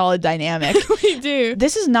that pretty solid dynamic. We do.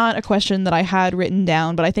 This is not a question that I had written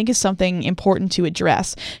down, but I think is something important to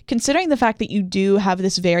address. Considering the fact that you do have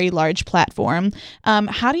this very large platform,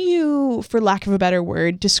 how do you, for lack of a better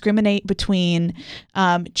word, discriminate between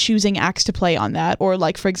choosing acts to play on that? Or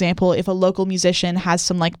like, for example, if a local musician has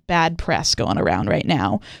some like bad press going around right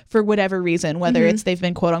now for whatever reason, whether it's they've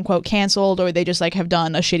been quote unquote canceled or they just like have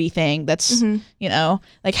done a shitty thing that's,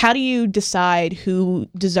 like how do you decide who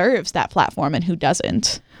deserves that platform and who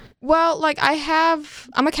doesn't? Well, like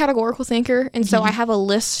I'm a categorical thinker, and so I have a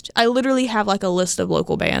list. I literally have like a list of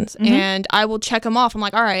local bands, and I will check them off. I'm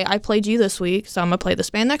like, all right, I played you this week, so I'm gonna play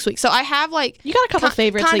this band next week. So I have like you got a couple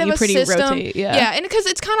favorites that you pretty rotate. Yeah, and because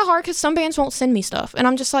it's kind of hard because some bands won't send me stuff, and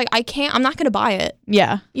I'm just like, I'm not gonna buy it.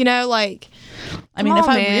 Yeah, like. I mean, if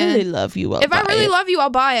I really love you,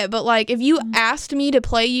 I'll buy it. But like, if you asked me to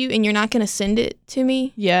play you and you're not gonna send it to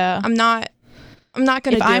me, I'm not gonna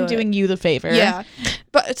do it. If I'm doing you the favor. Yeah.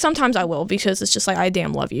 But sometimes I will because it's just like, I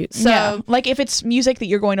damn love you. So like if it's music that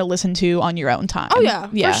you're going to listen to on your own time. Oh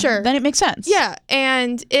yeah, for sure. Then it makes sense. Yeah.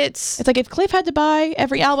 And it's like if Cliff had to buy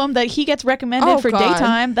every album that he gets recommended for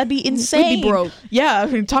daytime, that'd be insane. We'd be broke. Yeah. I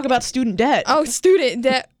mean, talk about student debt. Oh, student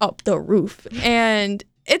debt up the roof. And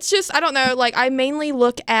it's just, I don't know, like I mainly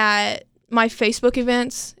look at my Facebook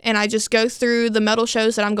events and I just go through the metal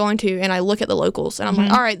shows that I'm going to and I look at the locals and I'm like,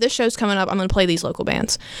 all right, this show's coming up, I'm going to play these local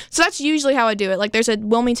bands. So that's usually how I do it. Like there's a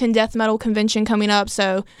Wilmington death metal convention coming up,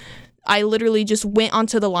 so I literally just went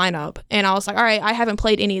onto the lineup and I was like, all right, I haven't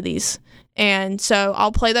played any of these, and so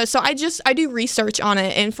I'll play those. So I do research on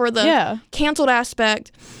it. And for the canceled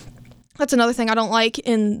aspect, that's another thing I don't like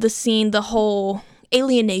in the scene, the whole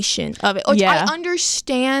alienation of it. I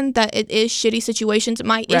understand that it is shitty situations.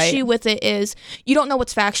 My issue with it is you don't know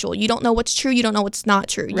what's factual, you don't know what's true, you don't know what's not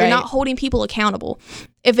true. You're not holding people accountable.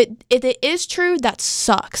 If it is true, that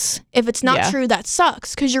sucks. If it's not true, that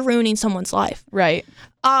sucks because you're ruining someone's life. Right.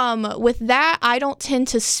 With that, I don't tend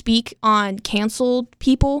to speak on canceled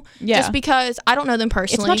people just because I don't know them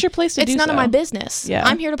personally. It's not your place to do so. It's none of my business. Yeah.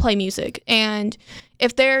 I'm here to play music. And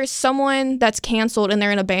if there's someone that's canceled and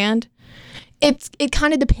they're in a band, it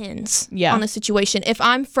kind of depends on the situation. If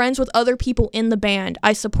I'm friends with other people in the band,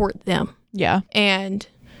 I support them. Yeah. And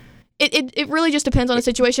it really just depends on the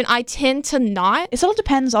situation. I tend to not. It all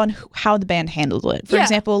depends on how the band handled it. For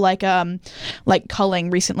example, like Culling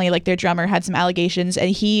recently, like their drummer had some allegations and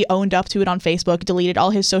he owned up to it on Facebook, deleted all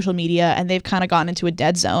his social media, and they've kind of gotten into a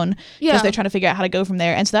dead zone because they're trying to figure out how to go from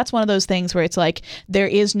there. And so that's one of those things where it's like there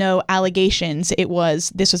is no allegations.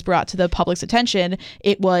 This was brought to the public's attention.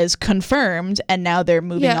 It was confirmed, and now they're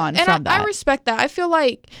moving on from that. I respect that. I feel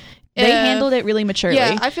like they handled it really maturely.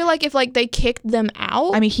 Yeah, I feel like if like they kicked them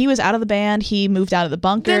out. I mean, he was out of the band. He moved out of the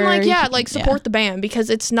bunker. Then support the band because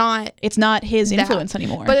it's not his influence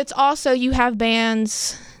anymore. But it's also, you have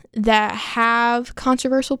bands that have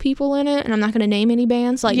controversial people in it, and I'm not going to name any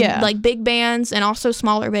bands, like big bands and also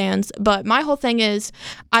smaller bands. But my whole thing is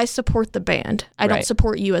I support the band. I don't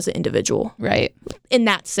support you as an individual. Right. In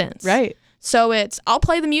that sense. Right. So I'll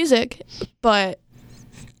play the music, but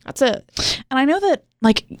that's it. And I know that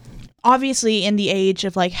like obviously in the age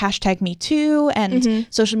of like #MeToo and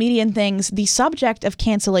social media and things, the subject of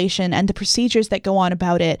cancellation and the procedures that go on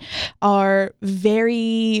about it are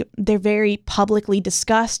they're very publicly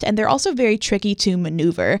discussed, and they're also very tricky to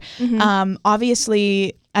maneuver.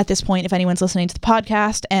 Obviously, at this point, if anyone's listening to the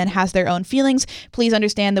podcast and has their own feelings, please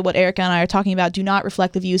understand that what Erica and I are talking about do not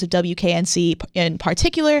reflect the views of WKNC in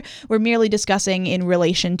particular. We're merely discussing in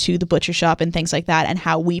relation to the butcher shop and things like that and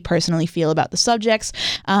how we personally feel about the subjects.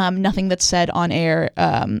 Nothing that's said on air,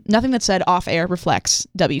 nothing that's said off air reflects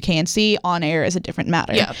WKNC. On air is a different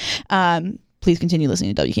matter. Yeah. Please continue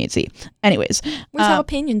listening to WKNC. Anyways. We just have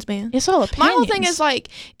opinions, man. It's all opinions. My whole thing is like,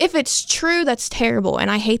 if it's true, that's terrible.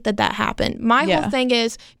 And I hate that happened. My whole thing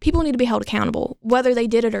is people need to be held accountable, whether they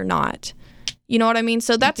did it or not. You know what I mean?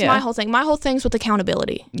 So that's my whole thing. My whole thing's with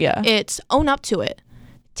accountability. Yeah. It's own up to it.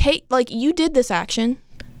 You did this action.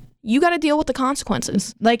 You got to deal with the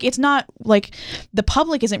consequences. Like, it's not like the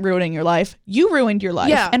public isn't ruining your life. You ruined your life.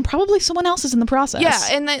 Yeah. And probably someone else is in the process.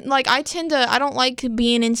 Yeah. And then, like, I don't like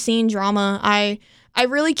being in scene drama. I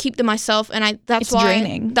really keep to myself, and that's why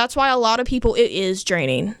draining. That's why a lot of people, it is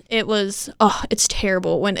draining. It's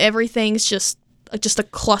terrible when everything's just a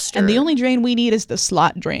cluster. And the only drain we need is the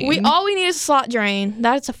slot drain. All we need is a slot drain.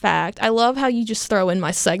 That's a fact. I love how you just throw in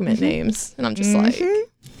my segment names, and I'm just like,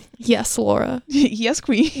 yes, Laura. Yes,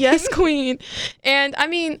 queen. Yes, queen. And I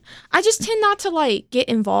mean, I just tend not to like get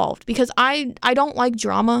involved because I don't like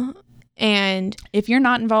drama. And if you're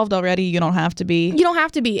not involved already, you don't have to be. You don't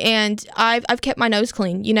have to be. And I've kept my nose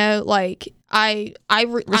clean. You know, like I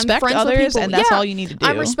respect I'm friends others, with people. and that's all you need to do.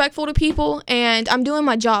 I'm respectful to people, and I'm doing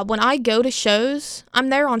my job. When I go to shows, I'm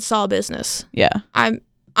there on saw business. Yeah. I'm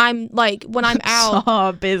like, when I'm out,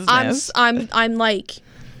 saw business. I'm like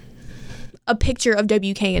a picture of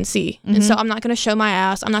WKNC. And so I'm not going to show my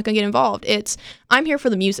ass. I'm not going to get involved. I'm here for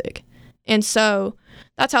the music. And so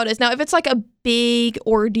that's how it is. Now, if it's like a big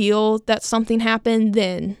ordeal that something happened,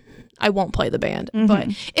 then I won't play the band. But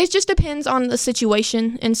it just depends on the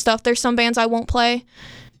situation and stuff. There's some bands I won't play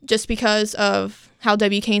just because of how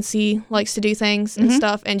WKNC likes to do things and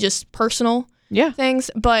stuff, and just personal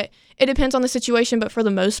things. But it depends on the situation. But for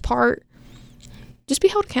the most part, just be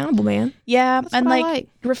held accountable, man. Yeah. That's and what I like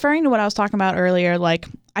referring to what I was talking about earlier, like,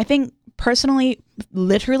 I think personally,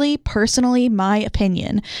 my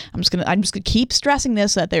opinion, I'm just gonna keep stressing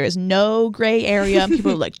this, that there is no gray area.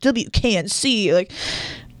 People are like, WKNC, like,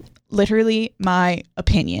 literally my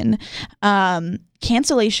opinion.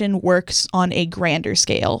 Cancellation works on a grander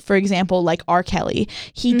scale. For example, like R. Kelly,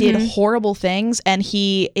 he did horrible things, and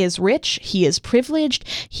he is rich, he is privileged,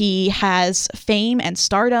 he has fame and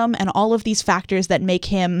stardom and all of these factors that make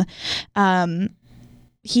him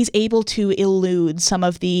he's able to elude some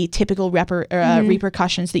of the typical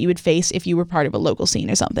repercussions that you would face if you were part of a local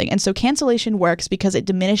scene or something. And so cancellation works because it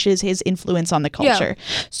diminishes his influence on the culture.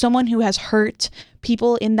 Yeah. Someone who has hurt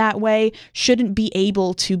people in that way shouldn't be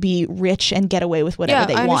able to be rich and get away with whatever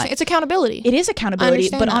they want. It's accountability. It is accountability,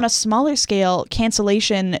 but on a smaller scale,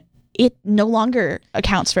 cancellation, it no longer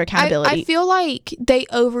accounts for accountability. I feel like they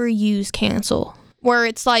overuse cancel, where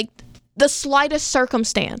it's like the slightest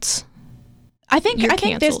circumstance. I think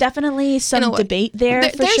there's definitely some debate there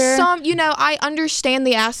for there's sure. Some, I understand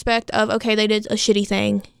the aspect of, okay, they did a shitty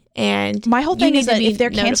thing, and my whole thing is that if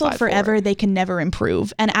they're canceled forever, they can never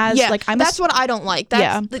improve. And that's what I don't like.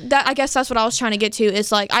 I guess that's what I was trying to get to. Is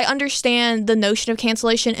like, I understand the notion of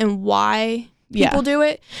cancellation and why people do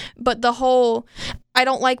it, but I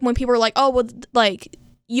don't like when people are like, oh, well, like,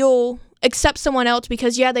 you'll accept someone else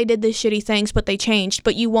because they did these shitty things, but they changed,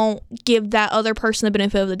 but you won't give that other person the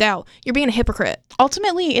benefit of the doubt. You're being a hypocrite.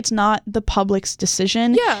 Ultimately, it's not the public's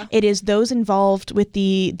decision. Yeah. It is those involved with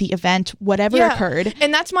the event, whatever occurred.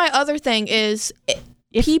 And that's my other thing is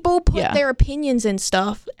people put their opinions in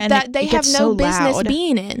stuff and that they have no business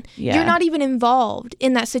being in. Yeah. You're not even involved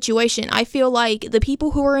in that situation. I feel like the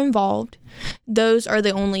people who are involved, those are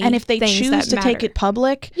the only and if they choose to matter. Take it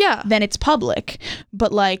public, then it's public.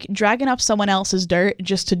 But like dragging up someone else's dirt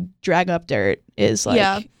just to drag up dirt is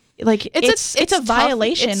like it's a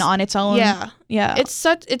violation on its own. Yeah. It's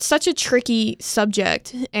such a tricky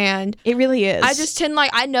subject, and it really is. I just tend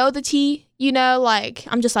I know the tea, like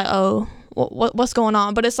I'm just like, oh, what's going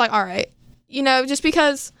on? But it's like, all right, just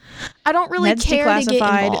because I don't really care to get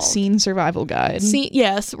involved. Scene survival guide.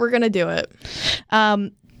 Yes, we're gonna do it.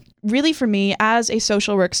 Really, for me, as a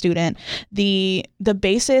social work student, the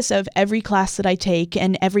basis of every class that I take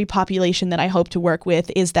and every population that I hope to work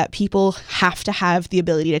with is that people have to have the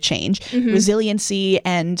ability to change, resiliency,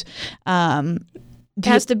 and It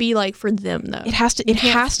has to be like for them though. It has to be for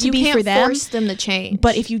them. You can't force them to change.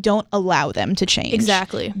 But if you don't allow them to change.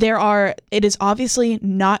 Exactly. It is obviously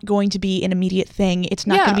not going to be an immediate thing. It's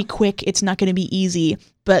not going to be quick. It's not going to be easy.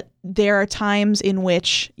 But there are times in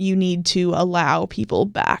which you need to allow people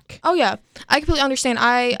back. Oh, yeah. I completely understand.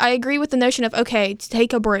 I agree with the notion of, okay,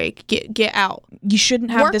 take a break, get out. You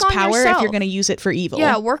shouldn't have this power yourself. if you're going to use it for evil.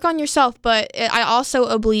 Yeah, work on yourself. But I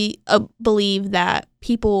also believe that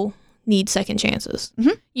people need second chances,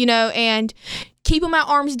 you know, and keep them at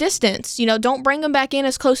arm's distance. You know, don't bring them back in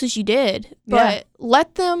as close as you did, but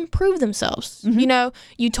let them prove themselves. You know,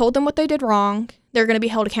 you told them what they did wrong. They're going to be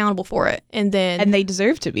held accountable for it, and they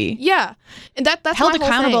deserve to be. Yeah, and that's held my whole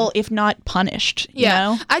accountable, thing. if not punished.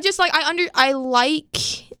 Yeah, you know? I just like I like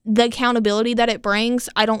the accountability that it brings.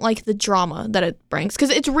 I don't like the drama that it brings because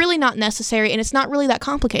it's really not necessary, and it's not really that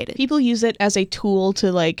complicated. People use it as a tool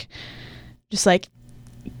to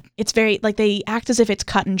it's very they act as if it's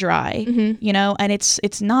cut and dry, you know, and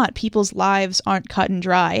it's not. People's lives aren't cut and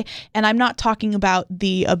dry, and I'm not talking about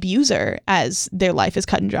the abuser as their life is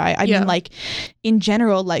cut and dry. I mean, in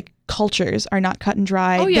general, cultures are not cut and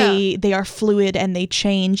dry. Oh, yeah. They are fluid and they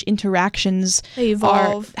change. Interactions they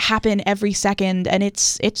evolve, happen every second, and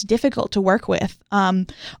it's difficult to work with.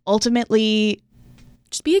 Ultimately,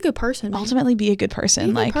 just be a good person. Man. Ultimately, be a good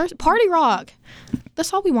person. Party rock.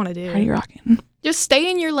 That's all we want to do. Party rocking. Just stay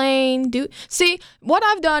in your lane. See, what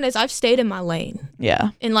I've done is I've stayed in my lane. Yeah.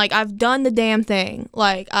 And I've done the damn thing.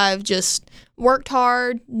 I've just worked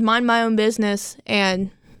hard, mind my own business, and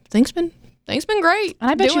things been great. And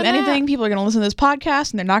I bet you anything, people are going to listen to this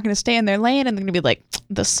podcast and they're not going to stay in their lane, and they're going to be like,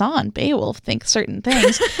 the son, Beowvlf, thinks certain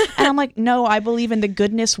things. And I'm like, no, I believe in the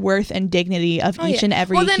goodness, worth, and dignity of each and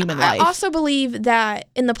every human life. I also believe that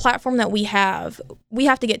in the platform that we have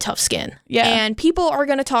to get tough skin. Yeah. And people are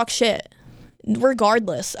going to talk shit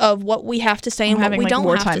regardless of what we have to say and what we don't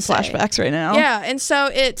have to say. Flashbacks right now. Yeah, and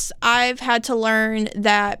so I've had to learn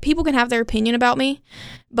that people can have their opinion about me,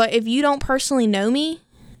 but if you don't personally know me,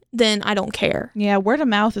 then I don't care. Yeah, word of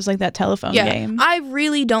mouth is like that telephone game. I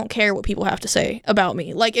really don't care what people have to say about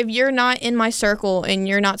me. If you're not in my circle and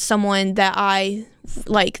you're not someone that I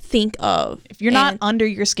think of, if you're not under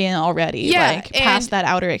your skin already, past that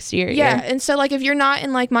outer exterior. Yeah, and so if you're not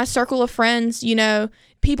in my circle of friends, you know,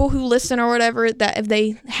 people who listen or whatever, that if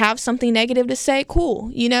they have something negative to say,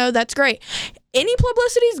 cool, you know, that's great. Any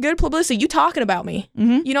publicity is good publicity. You talking about me.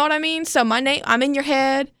 You know what I mean? So my name, I'm in your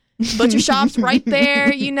head. Butcher shop's right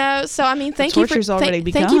there, you know. So I mean, thank you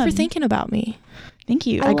for thinking about me. Thank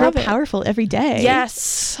you. I grow powerful every day.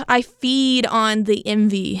 Yes, I feed on the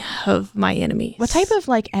envy of my enemies. What type of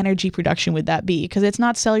energy production would that be? Because it's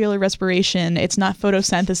not cellular respiration, it's not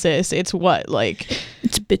photosynthesis. It's what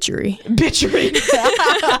It's bitchery. Bitchery.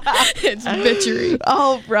 It's bitchery.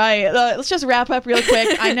 All right. Let's just wrap up real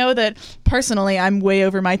quick. I know that personally I'm way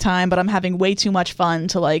over my time, but I'm having way too much fun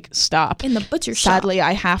to stop. In the butcher shop. Sadly,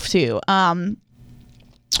 I have to.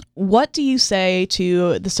 What do you say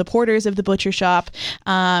to the supporters of the butcher shop?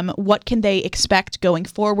 What can they expect going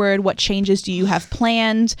forward? What changes do you have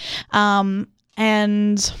planned? And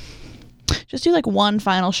just do one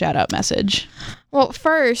final shout out message. Well,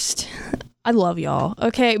 first, I love y'all.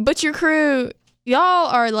 Okay, Butcher Crew, y'all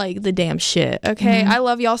are the damn shit. Okay, I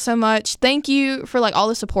love y'all so much. Thank you for all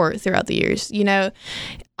the support throughout the years. You know,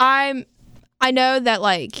 I know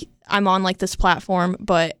that I'm on this platform,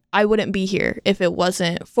 but I wouldn't be here if it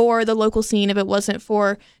wasn't for the local scene, if it wasn't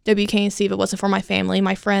for WKNC, if it wasn't for my family,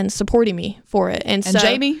 my friends supporting me for it. And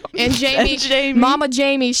Jamie. And Jamie. Mama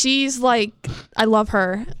Jamie, she's I love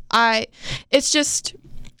her. It's just,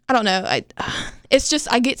 I don't know. It's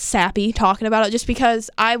just, I get sappy talking about it just because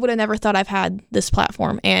I would have never thought I've had this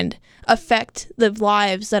platform and affect the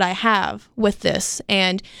lives that I have with this,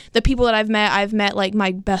 and the people that I've met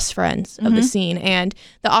my best friends of the scene, and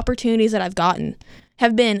the opportunities that I've gotten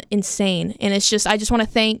have been insane. And it's just, I just want to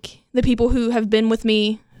thank the people who have been with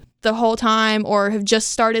me the whole time or have just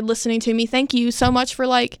started listening to me. Thank you so much for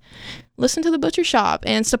listen to the butcher shop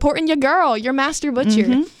and supporting your girl, your master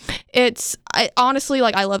butcher. Honestly,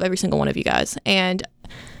 I love every single one of you guys, and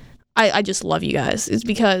I just love you guys. It's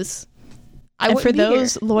because and for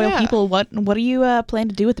those loyal people, what do you plan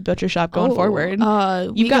to do with the butcher shop going forward?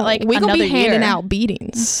 You've got we gonna be handing year. out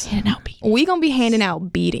beatings. We gonna be handing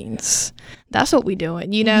out beatings. That's what we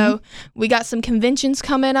doing. You know, we got some conventions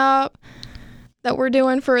coming up that we're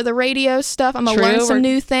doing for the radio stuff. I'm gonna learn some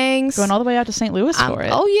new things. Going all the way out to St. Louis for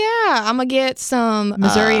it. Oh yeah, I'm gonna get some.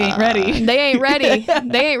 Missouri ain't ready. They ain't ready.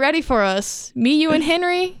 They ain't ready for us. Me, you, and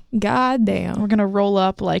Henry. God damn. We're gonna roll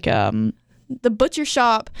up The butcher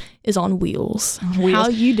shop is on wheels. How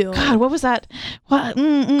you doing? God, what was that? What?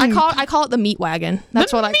 I call it the meat wagon.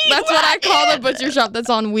 That's what I call the butcher shop that's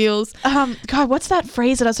on wheels. God, what's that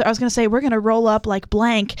phrase that I was going to say? We're going to roll up like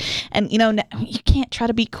blank, and you can't try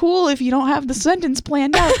to be cool if you don't have the sentence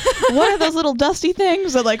planned out. What are those little dusty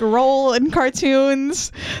things that like roll in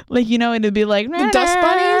cartoons? Like and it'd be like the dust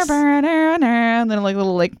bunnies, and then like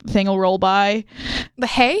little like thing will roll by. The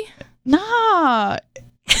hay? Nah.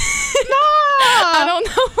 I don't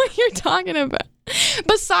know what you're talking about.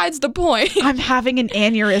 Besides the point. I'm having an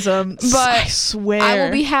aneurysm. But I swear. I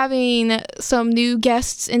will be having some new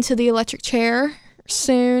guests into the electric chair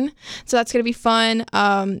soon. So that's going to be fun.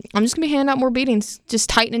 I'm just going to be handing out more beatings. Just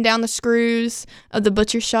tightening down the screws of the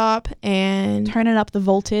butcher shop and turning up the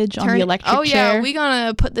voltage on the electric chair. Oh yeah, we're going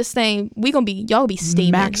to put this thing, y'all be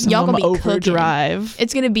steaming. Maximum y'all going to be overdrive. Cooking.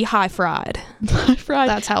 It's going to be high fried. High fried.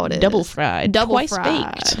 That's how it is. Double fried. Twice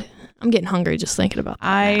fried. Baked. I'm getting hungry just thinking about that.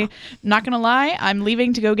 I'm not going to lie. I'm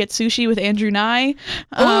leaving to go get sushi with Andrew Nye.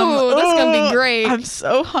 Oh, that's going to be great. I'm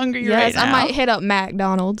so hungry right now. I might hit up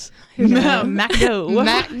McDonald's. McDonald's.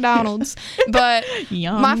 But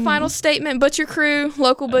Yum. My final statement, Butcher Crew,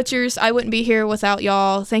 local butchers, I wouldn't be here without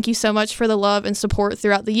y'all. Thank you so much for the love and support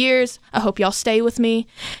throughout the years. I hope y'all stay with me.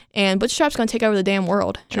 And Butcher Shop's going to take over the damn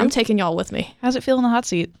world. True. And I'm taking y'all with me. How's it feel in the hot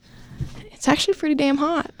seat? It's actually pretty damn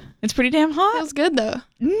hot. It's pretty damn hot. Feels good though.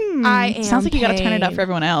 I am. Sounds like you got to turn it up for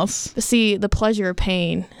everyone else. But see, the pleasure of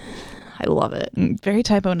pain, I love it. Very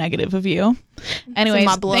typo negative of you. Anyways,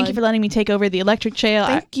 thank you for letting me take over the electric chair.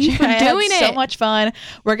 Thank you for doing it. So much fun.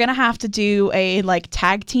 We're gonna have to do a like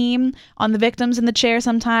tag team on the victims in the chair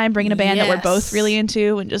sometime. Bring in a band that we're both really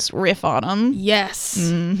into and just riff on them. Yes.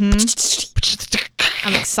 Mm-hmm.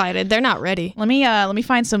 I'm excited. They're not ready. Let me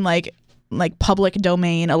find some like public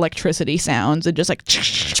domain electricity sounds and just like.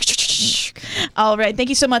 All right. Thank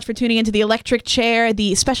you so much for tuning into the Electric Chair,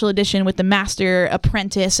 the special edition with the Master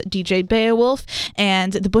Apprentice, DJ Beowvlf,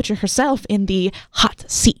 and the Butcher herself in the hot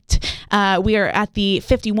seat. We are at the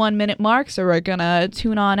 51-minute mark, so we're going to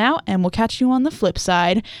tune on out, and we'll catch you on the flip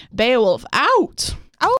side. Beowvlf out!